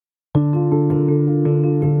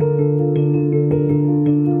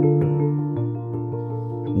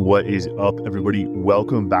What is up, everybody?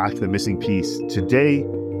 Welcome back to The Missing Piece. Today,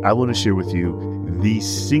 I want to share with you the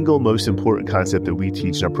single most important concept that we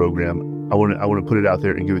teach in our program. I want to put it out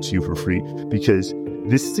there and give it to you for free because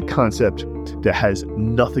this is a concept that has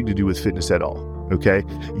nothing to do with fitness at all, okay?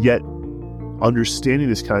 Yet, understanding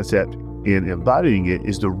this concept and embodying it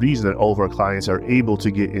is the reason that all of our clients are able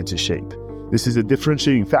to get into shape. This is a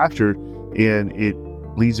differentiating factor, and it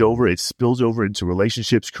spills over into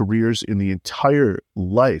relationships, careers, in the entire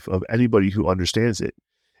life of anybody who understands it.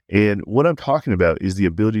 And what I'm talking about is the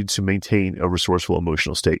ability to maintain a resourceful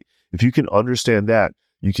emotional state. If you can understand that,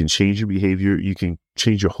 you can change your behavior, you can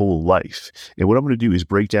change your whole life. And what I'm going to do is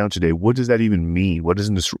break down today, what does that even mean? What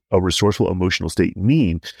does a resourceful emotional state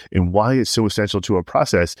mean, and why it's so essential to our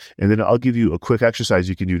process? And then I'll give you a quick exercise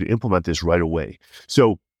you can do to implement this right away.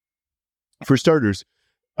 So for starters,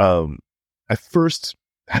 I first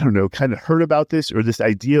kind of heard about this, or this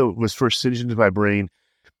idea was first singed into my brain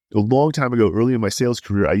a long time ago. Early in my sales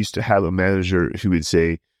career, I used to have a manager who would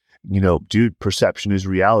say, dude, perception is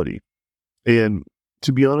reality. And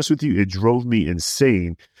to be honest with you, it drove me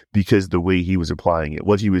insane because the way he was applying it.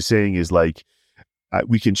 What he was saying is like,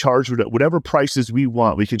 we can charge whatever prices we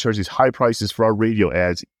want. We can charge these high prices for our radio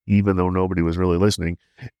ads, even though nobody was really listening.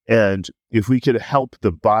 And if we could help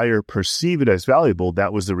the buyer perceive it as valuable,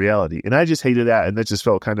 that was the reality. And I just hated that. And that just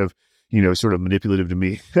felt kind of, sort of manipulative to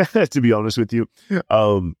me, to be honest with you.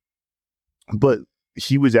 But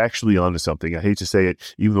he was actually onto something. I hate to say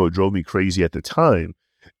it, even though it drove me crazy at the time.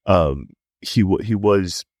 He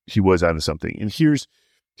was onto something. And here's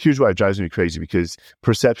why it drives me crazy, because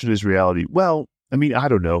perception is reality. Well, I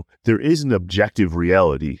don't know. There is an objective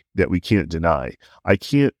reality that we can't deny. I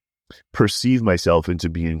can't perceive myself into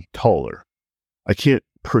being taller. I can't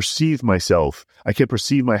perceive my house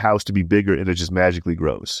to be bigger and it just magically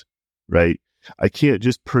grows, right? I can't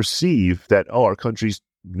just perceive that,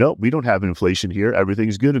 we don't have inflation here.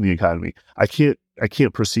 Everything's good in the economy. I can't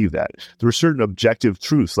perceive that. There are certain objective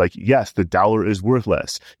truths, like, yes, the dollar is worth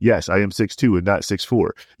less. Yes, I am 6'2" and not 6'4".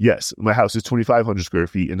 Yes, my house is 2,500 square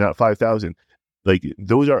feet and not 5,000. Like,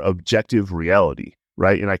 those are objective reality,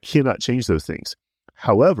 right? And I cannot change those things.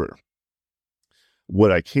 However,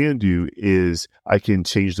 what I can do is I can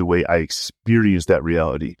change the way I experience that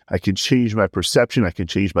reality. I can change my perception, I can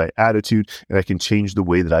change my attitude, and I can change the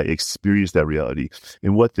way that I experience that reality.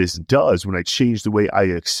 And what this does, when I change the way I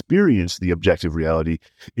experience the objective reality,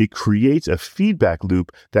 it creates a feedback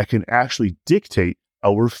loop that can actually dictate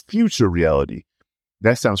our future reality.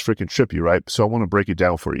 That sounds freaking trippy, right? So I want to break it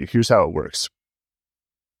down for you. Here's how it works.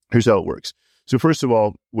 So first of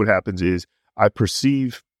all, what happens is I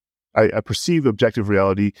perceive objective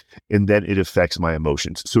reality, and then it affects my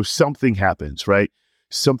emotions. So something happens, right?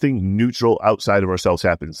 Something neutral outside of ourselves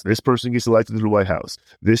happens. This person gets elected to the White House.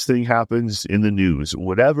 This thing happens in the news.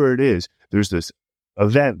 Whatever it is, there's this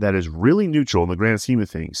event that is really neutral in the grand scheme of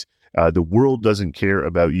things. The world doesn't care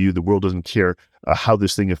about you. The world doesn't care how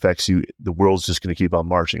this thing affects you. The world's just going to keep on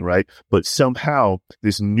marching, right? But somehow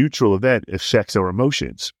this neutral event affects our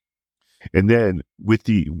emotions. And then with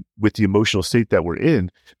the emotional state that we're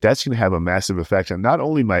in, that's going to have a massive effect on not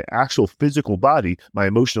only my actual physical body. My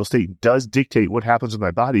emotional state does dictate what happens with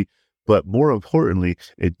my body, but more importantly,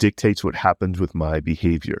 it dictates what happens with my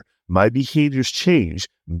behavior. My behaviors change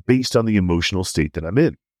based on the emotional state that I'm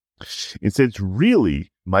in. And since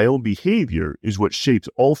really my own behavior is what shapes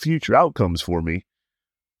all future outcomes for me,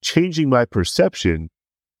 changing my perception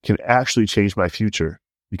can actually change my future.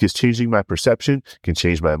 Because changing my perception can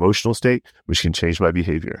change my emotional state, which can change my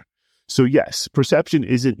behavior. So yes, perception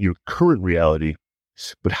isn't your current reality,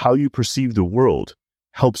 but how you perceive the world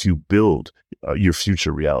helps you build your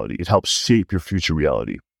future reality. It helps shape your future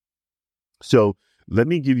reality. So let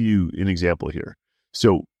me give you an example here.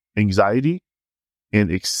 So anxiety and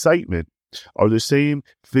excitement are the same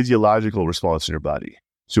physiological response in your body.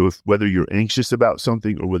 So whether you're anxious about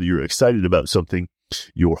something or whether you're excited about something,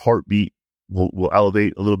 your heartbeat will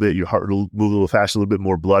elevate a little bit. Your heart will move a little faster, a little bit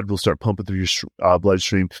more blood will start pumping through your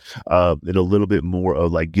bloodstream, and a little bit more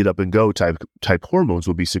of like get up and go type hormones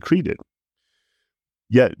will be secreted.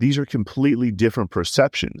 Yet these are completely different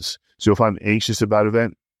perceptions. So if I'm anxious about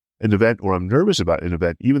an event, or I'm nervous about an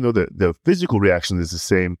event, even though the physical reaction is the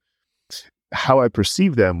same, how I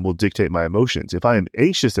perceive them will dictate my emotions. If I am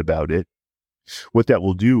anxious about it, what that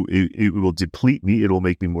will do, it will deplete me. It will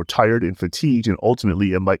make me more tired and fatigued, and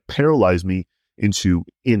ultimately it might paralyze me into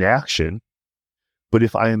inaction. But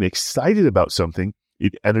if I am excited about something,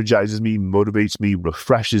 it energizes me, motivates me,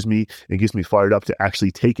 refreshes me, and gets me fired up to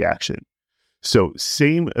actually take action. So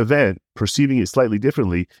same event, perceiving it slightly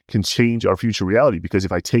differently can change our future reality, because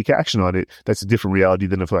if I take action on it, that's a different reality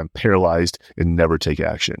than if I'm paralyzed and never take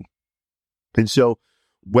action. And so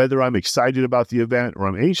whether I'm excited about the event or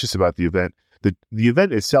I'm anxious about the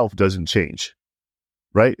event itself doesn't change,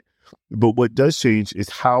 right? But what does change is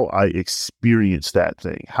how I experience that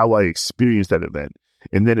thing, how I experience that event.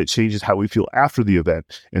 And then it changes how we feel after the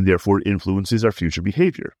event, and therefore it influences our future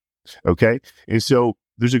behavior. Okay. And so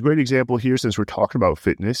there's a great example here, since we're talking about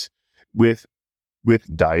fitness, with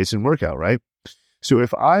diets and workout, right? So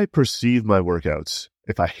if I perceive my workouts,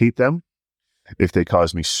 if I hate them, if they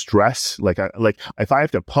cause me stress, like if I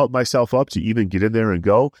have to pump myself up to even get in there and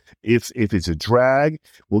go, if it's a drag,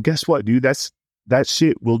 well, guess what, dude? That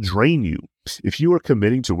shit will drain you. If you are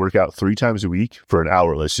committing to work out 3 times a week for an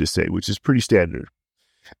hour, let's just say, which is pretty standard,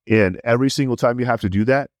 and every single time you have to do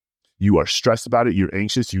that, you are stressed about it, you're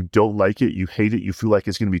anxious, you don't like it, you hate it, you feel like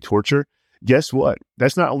it's going to be torture, guess what?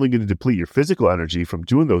 That's not only going to deplete your physical energy from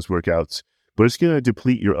doing those workouts, but it's going to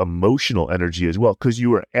deplete your emotional energy as well, because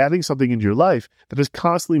you are adding something into your life that is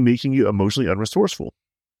constantly making you emotionally unresourceful.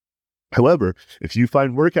 However, if you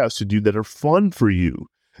find workouts to do that are fun for you,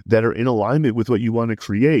 that are in alignment with what you want to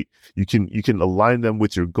create, you can align them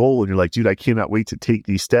with your goal, and you're like, dude, I cannot wait to take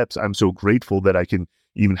these steps. I'm so grateful that I can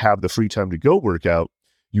even have the free time to go work out.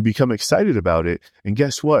 You become excited about it. And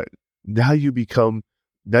guess what? Now you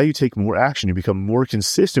take more action. You become more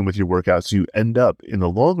consistent with your workouts. So you end up in the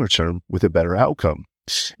longer term with a better outcome.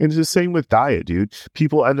 And it's the same with diet, dude.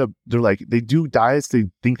 People they do diets they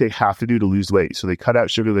think they have to do to lose weight. So they cut out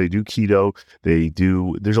sugar, they do keto,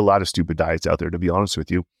 there's a lot of stupid diets out there, to be honest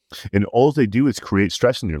with you. And all they do is create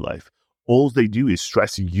stress in your life. All they do is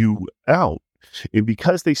stress you out. And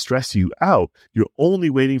because they stress you out, you're only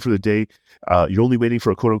waiting for the day, you're only waiting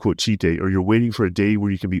for a quote unquote cheat day, or you're waiting for a day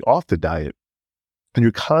where you can be off the diet. And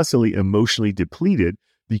you're constantly emotionally depleted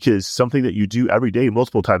because something that you do every day,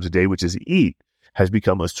 multiple times a day, which is eat, has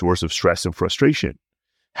become a source of stress and frustration.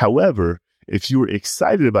 However, if you are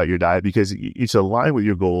excited about your diet because it's aligned with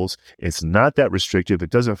your goals, it's not that restrictive, it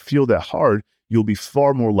doesn't feel that hard, you'll be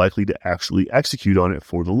far more likely to actually execute on it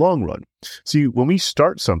for the long run. See, when we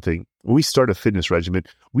start a fitness regimen,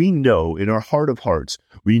 we know in our heart of hearts,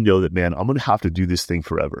 we know that, man, I'm going to have to do this thing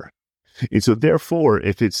forever. And so therefore,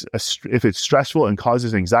 if it's stressful and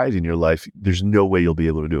causes anxiety in your life, there's no way you'll be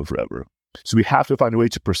able to do it forever. So we have to find a way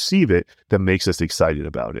to perceive it that makes us excited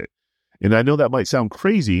about it. And I know that might sound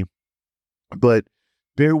crazy, but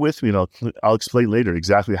bear with me, and I'll explain later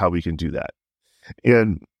exactly how we can do that.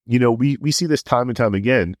 And, we see this time and time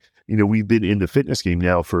again. We've been in the fitness game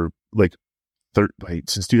now for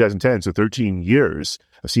since 2010, so 13 years.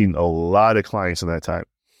 I've seen a lot of clients in that time.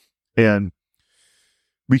 And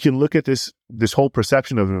we can look at this whole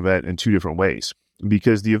perception of an event in 2 different ways,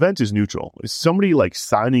 because the event is neutral. Is somebody like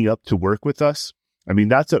signing up to work with us? I mean,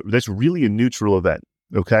 that's really a neutral event,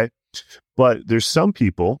 okay? But there's some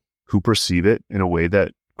people who perceive it in a way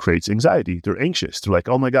that creates anxiety. They're anxious. They're like,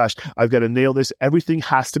 oh my gosh, I've got to nail this. Everything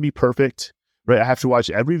has to be perfect, right? I have to watch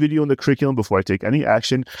every video in the curriculum before I take any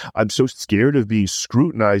action. I'm so scared of being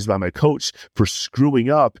scrutinized by my coach for screwing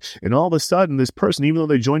up. And all of a sudden, this person, even though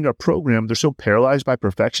they joined our program, they're so paralyzed by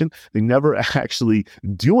perfection, they never actually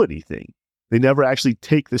do anything. They never actually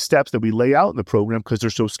take the steps that we lay out in the program because they're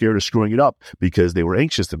so scared of screwing it up because they were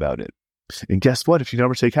anxious about it. And guess what? If you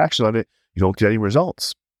never take action on it, you don't get any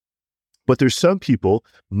results. But there's some people,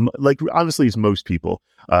 honestly, it's most people,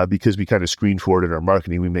 because we kind of screen for it in our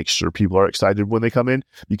marketing. We make sure people are excited when they come in,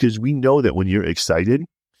 because we know that when you're excited,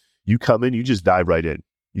 you come in, you just dive right in.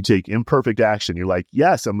 You take imperfect action. You're like,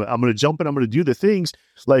 yes, I'm going to jump in. I'm going to do the things.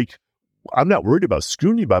 Like, I'm not worried about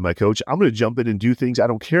scrutiny by my coach. I'm going to jump in and do things. I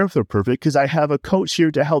don't care if they're perfect, because I have a coach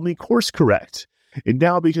here to help me course correct. And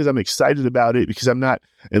now, because I'm excited about it, because I'm not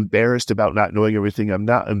embarrassed about not knowing everything, I'm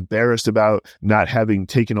not embarrassed about not having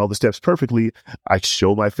taken all the steps perfectly, I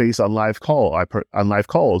show my face on live calls.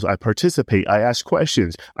 I participate. I ask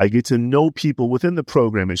questions. I get to know people within the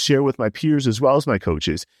program and share with my peers as well as my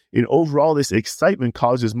coaches. And overall, this excitement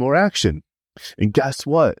causes more action. And guess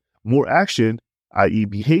what? More action, i.e.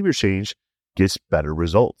 behavior change, gets better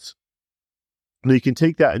results. Now, you can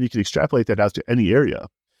take that and you can extrapolate that out to any area.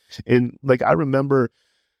 And I remember,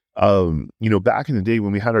 back in the day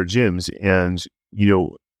when we had our gyms, and,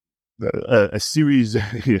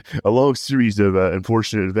 a long series of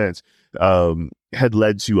unfortunate events had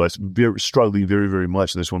led to us struggling very, very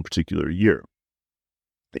much in this one particular year.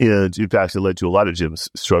 And in fact, it led to a lot of gyms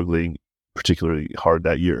struggling particularly hard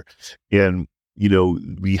that year. And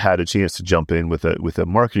we had a chance to jump in with a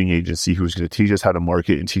marketing agency who was going to teach us how to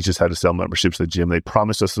market and teach us how to sell memberships to the gym. They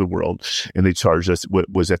promised us the world, and they charged us what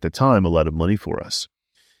was at the time a lot of money for us.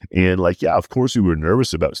 And of course we were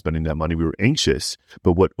nervous about spending that money. We were anxious,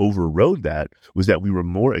 but what overrode that was that we were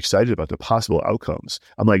more excited about the possible outcomes.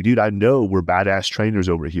 I'm like, dude, I know we're badass trainers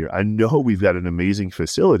over here. I know we've got an amazing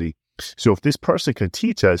facility. So if this person can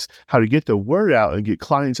teach us how to get the word out and get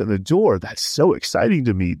clients in the door, that's so exciting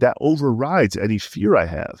to me. That overrides any fear I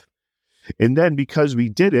have. And then because we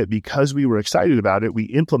did it, because we were excited about it, we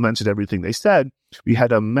implemented everything they said. We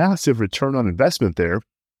had a massive return on investment there.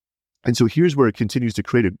 And so here's where it continues to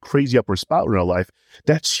create a crazy upward spiral in our life.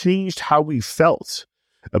 That changed how we felt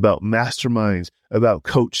about masterminds, about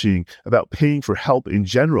coaching, about paying for help in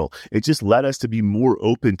general. It just led us to be more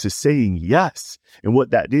open to saying yes. And what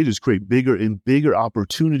that did is create bigger and bigger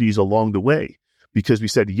opportunities along the way, because we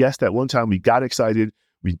said yes that one time, we got excited,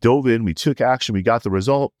 we dove in, we took action, we got the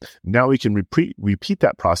result. Now we can repeat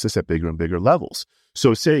that process at bigger and bigger levels.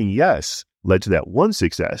 So saying yes led to that one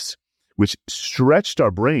success, which stretched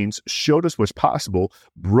our brains, showed us what's possible,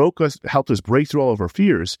 helped us break through all of our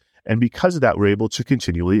fears. And because of that, we're able to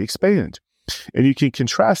continually expand. And you can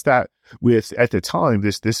contrast that with, at the time,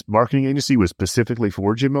 this marketing agency was specifically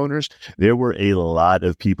for gym owners. There were a lot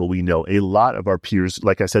of people we know, a lot of our peers,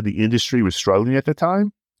 like I said, the industry was struggling at the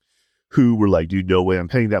time, who were like, dude, no way I'm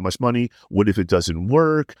paying that much money. What if it doesn't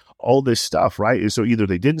work? All this stuff, right? And so either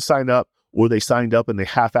they didn't sign up, or they signed up and they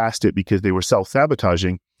half-assed it because they were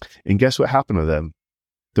self-sabotaging. And guess what happened to them?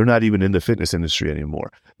 They're not even in the fitness industry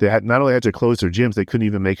anymore. They had not only had to close their gyms, they couldn't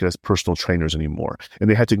even make it as personal trainers anymore. And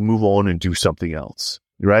they had to move on and do something else,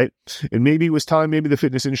 right? And maybe it was time, maybe the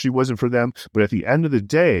fitness industry wasn't for them. But at the end of the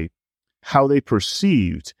day, how they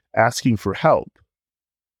perceived asking for help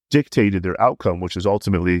dictated their outcome, which is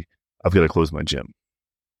ultimately, I've got to close my gym.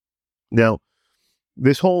 Now,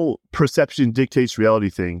 this whole perception dictates reality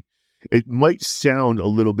thing, it might sound a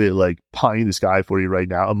little bit like pie in the sky for you right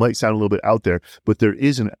now. It might sound a little bit out there, but there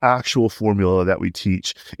is an actual formula that we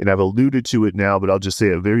teach. And I've alluded to it now, but I'll just say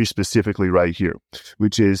it very specifically right here,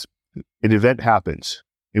 which is an event happens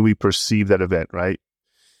and we perceive that event, right?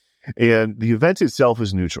 And the event itself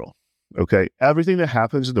is neutral, okay? Everything that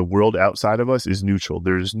happens in the world outside of us is neutral.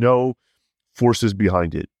 There's no forces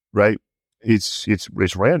behind it, right? It's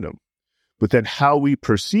random. But then how we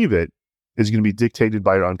perceive it is going to be dictated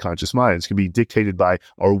by our unconscious mind. It's going to be dictated by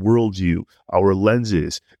our worldview, our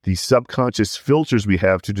lenses, the subconscious filters we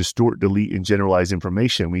have to distort, delete, and generalize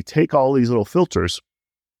information. We take all these little filters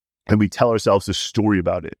and we tell ourselves a story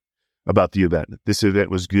about it, about the event. This event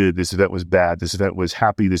was good. This event was bad. This event was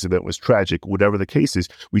happy. This event was tragic. Whatever the case is,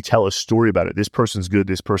 we tell a story about it. This person's good.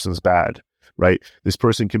 This person's bad, right? This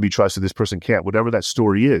person can be trusted. This person can't, whatever that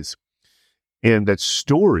story is. And that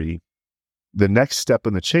story, the next step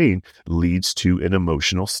in the chain, leads to an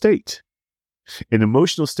emotional state. An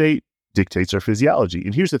emotional state dictates our physiology.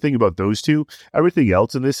 And here's the thing about those two. Everything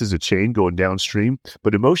else in this is a chain going downstream,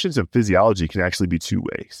 but emotions and physiology can actually be two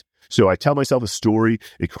ways. So I tell myself a story,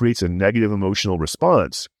 it creates a negative emotional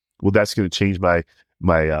response. Well, that's going to change my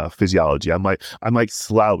physiology. I might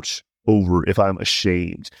slouch over if I'm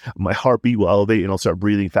ashamed. My heartbeat will elevate and I'll start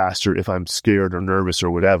breathing faster if I'm scared or nervous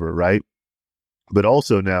or whatever, right? But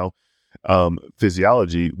also now,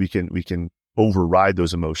 physiology, we can override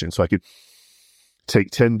those emotions. So I could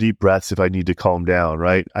take 10 deep breaths if I need to calm down,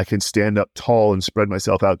 right? I can stand up tall and spread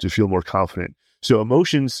myself out to feel more confident. So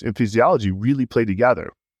emotions and physiology really play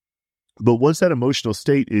together. But once that emotional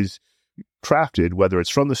state is crafted, whether it's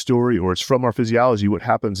from the story or it's from our physiology, what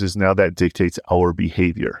happens is now that dictates our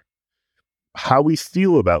behavior. How we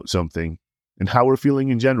feel about something and how we're feeling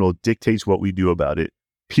in general dictates what we do about it,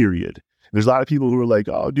 period. There's a lot of people who are like,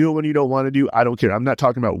 oh, do it when you don't want to do. I don't care. I'm not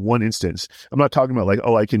talking about one instance. I'm not talking about like,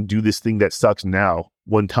 oh, I can do this thing that sucks now,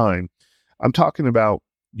 one time. I'm talking about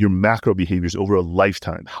your macro behaviors over a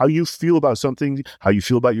lifetime. How you feel about something, how you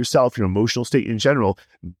feel about yourself, your emotional state in general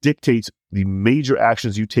dictates the major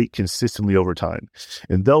actions you take consistently over time.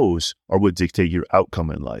 And those are what dictate your outcome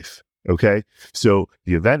in life. Okay. So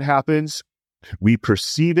the event happens. We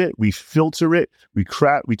perceive it, we filter it, we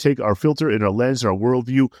take our filter and our lens and our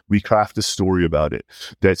worldview, we craft a story about it.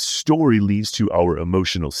 That story leads to our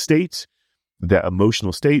emotional state. That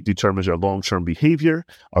emotional state determines our long-term behavior.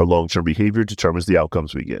 Our long-term behavior determines the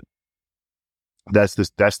outcomes we get. That's the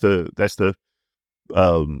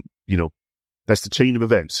chain of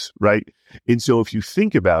events, right? And so if you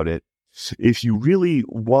think about it, if you really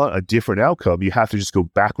want a different outcome, you have to just go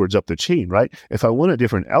backwards up the chain, right? If I want a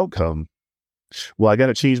different outcome, well, I got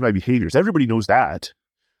to change my behaviors. Everybody knows that.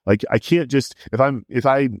 Like I can't just, if I'm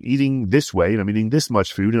eating this way and I'm eating this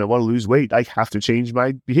much food and I want to lose weight, I have to change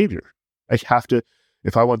my behavior. I have to,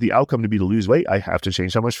 if I want the outcome to be to lose weight, I have to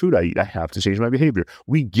change how much food I eat. I have to change my behavior.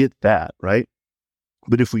 We get that, right?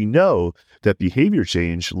 But if we know that behavior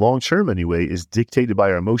change, long-term anyway, is dictated by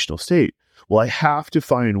our emotional state, well, I have to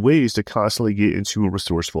find ways to constantly get into a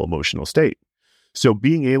resourceful emotional state. So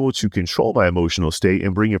being able to control my emotional state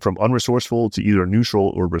and bring it from unresourceful to either neutral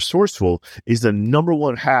or resourceful is the number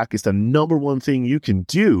one hack. It's the number one thing you can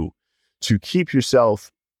do to keep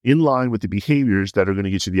yourself in line with the behaviors that are going to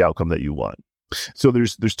get you the outcome that you want. So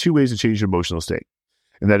there's two ways to change your emotional state.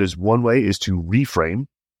 And that is, one way is to reframe,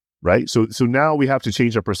 right? So now we have to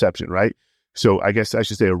change our perception, right? So I guess I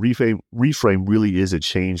should say a reframe really is a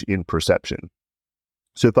change in perception.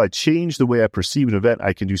 So if I change the way I perceive an event,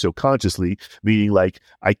 I can do so consciously, meaning like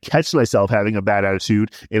I catch myself having a bad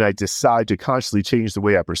attitude and I decide to consciously change the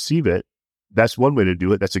way I perceive it. That's one way to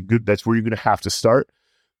do it. That's where you're going to have to start.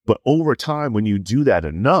 But over time, when you do that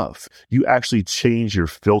enough, you actually change your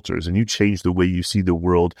filters and you change the way you see the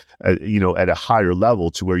world, at a higher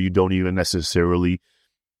level to where you don't even necessarily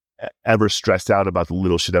ever stressed out about the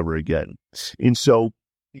little shit ever again. And so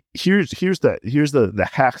here's the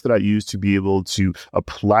hack that I use to be able to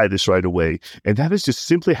apply this right away. And that is just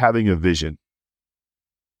simply having a vision.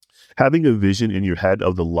 Having a vision in your head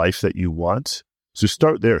of the life that you want. So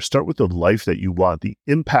start there. Start with the life that you want, the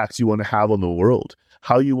impacts you want to have on the world,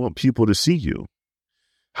 how you want people to see you,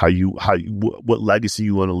 what legacy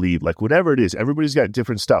you want to leave, like whatever it is. Everybody's got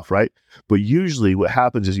different stuff, right? But usually what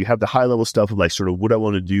happens is you have the high level stuff of like sort of what I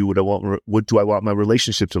want to do, what do I want my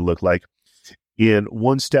relationship to look like? And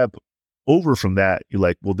one step over from that, you're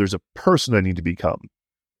like, well, there's a person I need to become,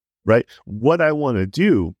 right? What I want to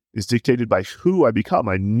do is dictated by who I become.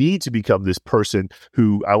 I need to become this person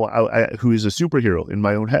who who is a superhero in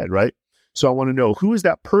my own head, right? So I want to know, who is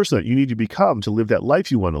that person that you need to become to live that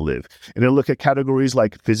life you want to live? And I look at categories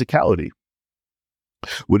like physicality.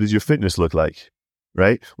 What does your fitness look like,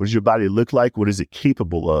 right? What does your body look like? What is it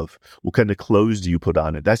capable of? What kind of clothes do you put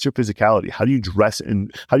on it? That's your physicality. How do you dress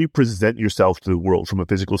and how do you present yourself to the world from a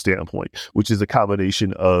physical standpoint, which is a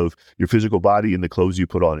combination of your physical body and the clothes you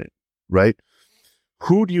put on it, right?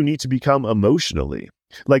 Who do you need to become emotionally?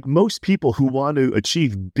 Like most people who want to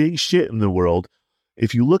achieve big shit in the world,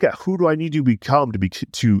 if you look at who do I need to become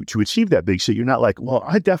to achieve that big shit, you're not like, well,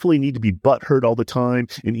 I definitely need to be butthurt all the time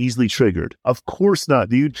and easily triggered. Of course not,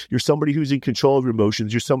 dude. You're somebody who's in control of your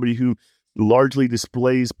emotions. You're somebody who largely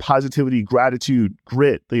displays positivity, gratitude,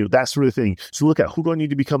 grit, that sort of thing. So look at, who do I need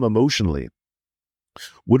to become emotionally?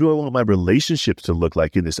 What do I want my relationships to look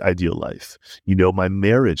like in this ideal life? My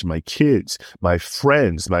marriage, my kids, my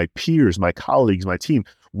friends, my peers, my colleagues, my team.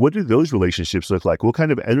 What do those relationships look like? What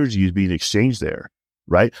kind of energy is being exchanged there?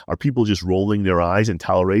 Right? Are people just rolling their eyes and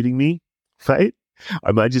tolerating me? Right?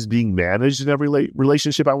 Am I just being managed in every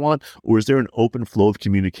relationship I want? Or is there an open flow of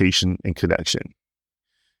communication and connection?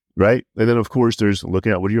 Right? And then, of course, there's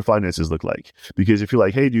looking at what do your finances look like? Because if you're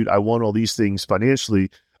like, hey, dude, I want all these things financially,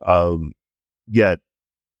 yet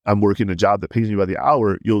I'm working a job that pays me by the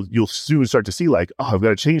hour, you'll soon start to see like, oh, I've got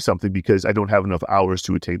to change something because I don't have enough hours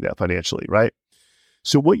to attain that financially, right?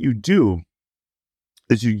 So what you do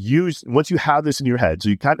is once you have this in your head, so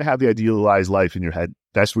you kind of have the idealized life in your head,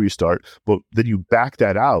 that's where you start, but then you back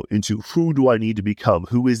that out into who do I need to become?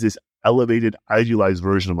 Who is this elevated, idealized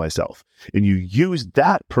version of myself? And you use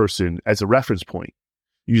that person as a reference point.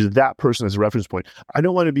 Use that person as a reference point. I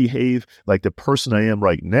don't want to behave like the person I am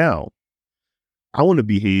right now. I want to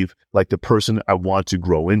behave like the person I want to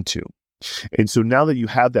grow into. And so now that you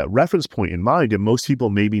have that reference point in mind, and most people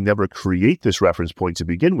maybe never create this reference point to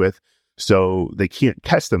begin with, so they can't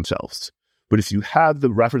catch themselves. But if you have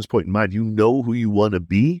the reference point in mind, you know who you want to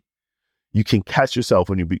be, you can catch yourself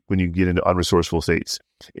when you get into unresourceful states.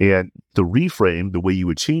 And the reframe, the way you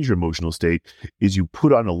would change your emotional state, is you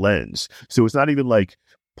put on a lens. So it's not even like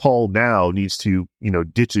Paul now needs to,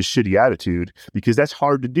 ditch his shitty attitude, because that's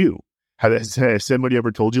hard to do. Has somebody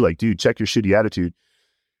ever told you, like, dude, check your shitty attitude?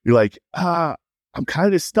 You're like, I'm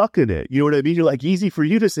kind of stuck in it. You know what I mean? You're like, easy for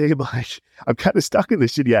you to say, but like, I'm kind of stuck in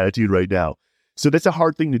this shitty attitude right now. So that's a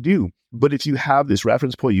hard thing to do. But if you have this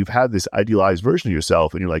reference point, you've had this idealized version of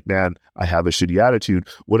yourself, and you're like, man, I have a shitty attitude.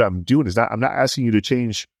 What I'm doing is I'm not asking you to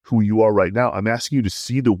change who you are right now. I'm asking you to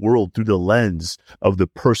see the world through the lens of the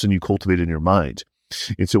person you cultivate in your mind.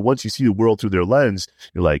 And so once you see the world through their lens,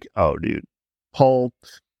 you're like, oh, dude, Paul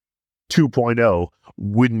 2.0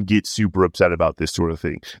 wouldn't get super upset about this sort of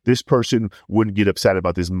thing. This person wouldn't get upset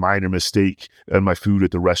about this minor mistake on my food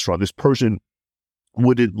at the restaurant. This person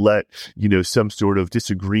wouldn't let, some sort of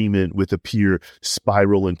disagreement with a peer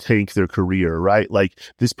spiral and tank their career, right? Like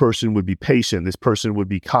this person would be patient, this person would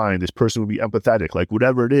be kind, this person would be empathetic, like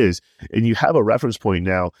whatever it is. And you have a reference point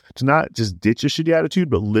now to not just ditch a shitty attitude,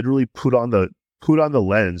 but literally put on the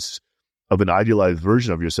lens of an idealized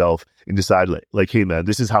version of yourself and decide like, hey man,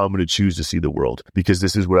 this is how I'm going to choose to see the world because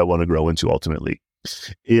this is what I want to grow into ultimately.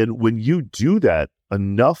 And when you do that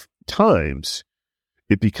enough times,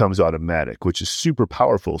 it becomes automatic, which is super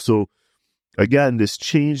powerful. So again, this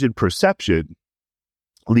change in perception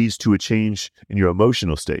leads to a change in your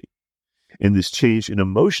emotional state. And this change in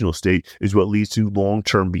emotional state is what leads to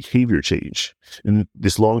long-term behavior change. And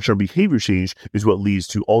this long-term behavior change is what leads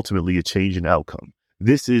to ultimately a change in outcome.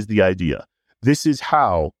 This is the idea. This is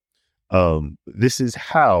how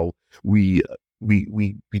we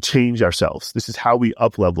change ourselves. This is how we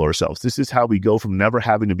up-level ourselves. This is how we go from never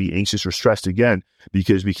having to be anxious or stressed again,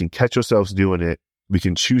 because we can catch ourselves doing it. We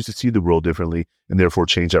can choose to see the world differently and therefore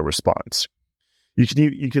change our response. You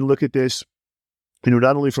can look at this,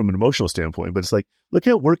 not only from an emotional standpoint, but it's like, look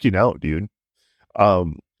at working out, dude.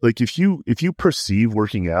 Like if you perceive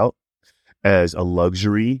working out as a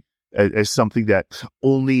luxury, as something that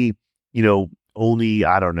only,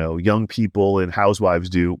 I don't know, young people and housewives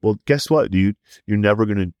do. Well, guess what, dude? You're never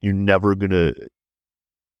gonna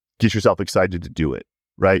get yourself excited to do it,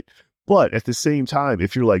 right? But at the same time,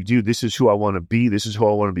 if you're like, dude, this is who I want to be, this is who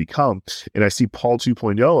I want to become, and I see Paul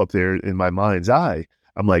 2.0 up there in my mind's eye,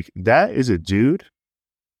 I'm like, that is a dude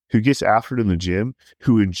who gets after it in the gym,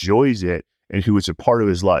 who enjoys it, and who it's a part of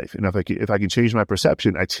his life. And if I can change my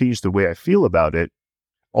perception, I change the way I feel about it.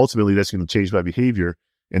 Ultimately, that's going to change my behavior.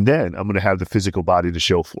 And then I'm going to have the physical body to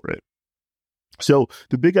show for it. So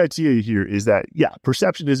the big idea here is that,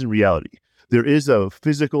 perception isn't reality. There is a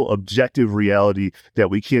physical, objective reality that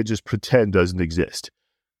we can't just pretend doesn't exist.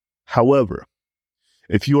 However,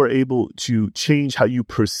 if you are able to change how you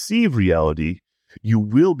perceive reality, you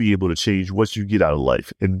will be able to change what you get out of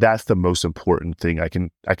life. And that's the most important thing I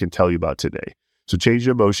can tell you about today. So change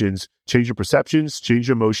your emotions, change your perceptions, change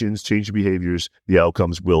your emotions, change your behaviors. The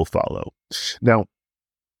outcomes will follow. Now,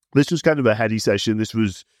 this was kind of a heady session. This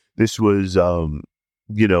is more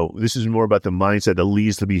about the mindset that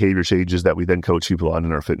leads to behavior changes that we then coach people on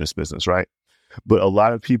in our fitness business, right? But a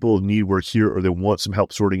lot of people need work here, or they want some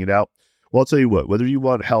help sorting it out. Well, I'll tell you what, whether you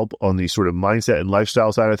want help on the sort of mindset and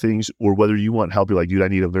lifestyle side of things, or whether you want help, you're like, dude, I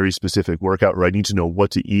need a very specific workout, or I need to know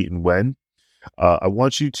what to eat and when. I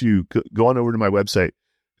want you to go on over to my website,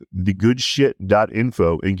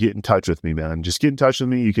 thegoodshit.info, and get in touch with me, man. Just get in touch with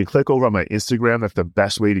me. You can click over on my Instagram. That's the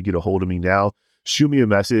best way to get a hold of me now. Shoot me a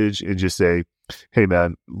message and just say, hey,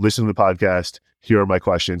 man, listen to the podcast. Here are my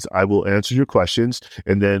questions. I will answer your questions.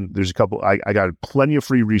 And then there's a couple, I got plenty of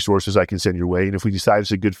free resources I can send your way. And if we decide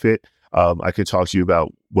it's a good fit, I could talk to you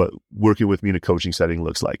about what working with me in a coaching setting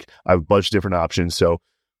looks like. I have a bunch of different options. So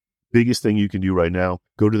biggest thing you can do right now,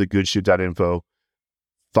 go to thegoodshit.info,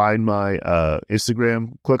 find my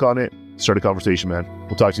Instagram, click on it, start a conversation, man.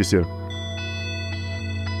 We'll talk to you soon.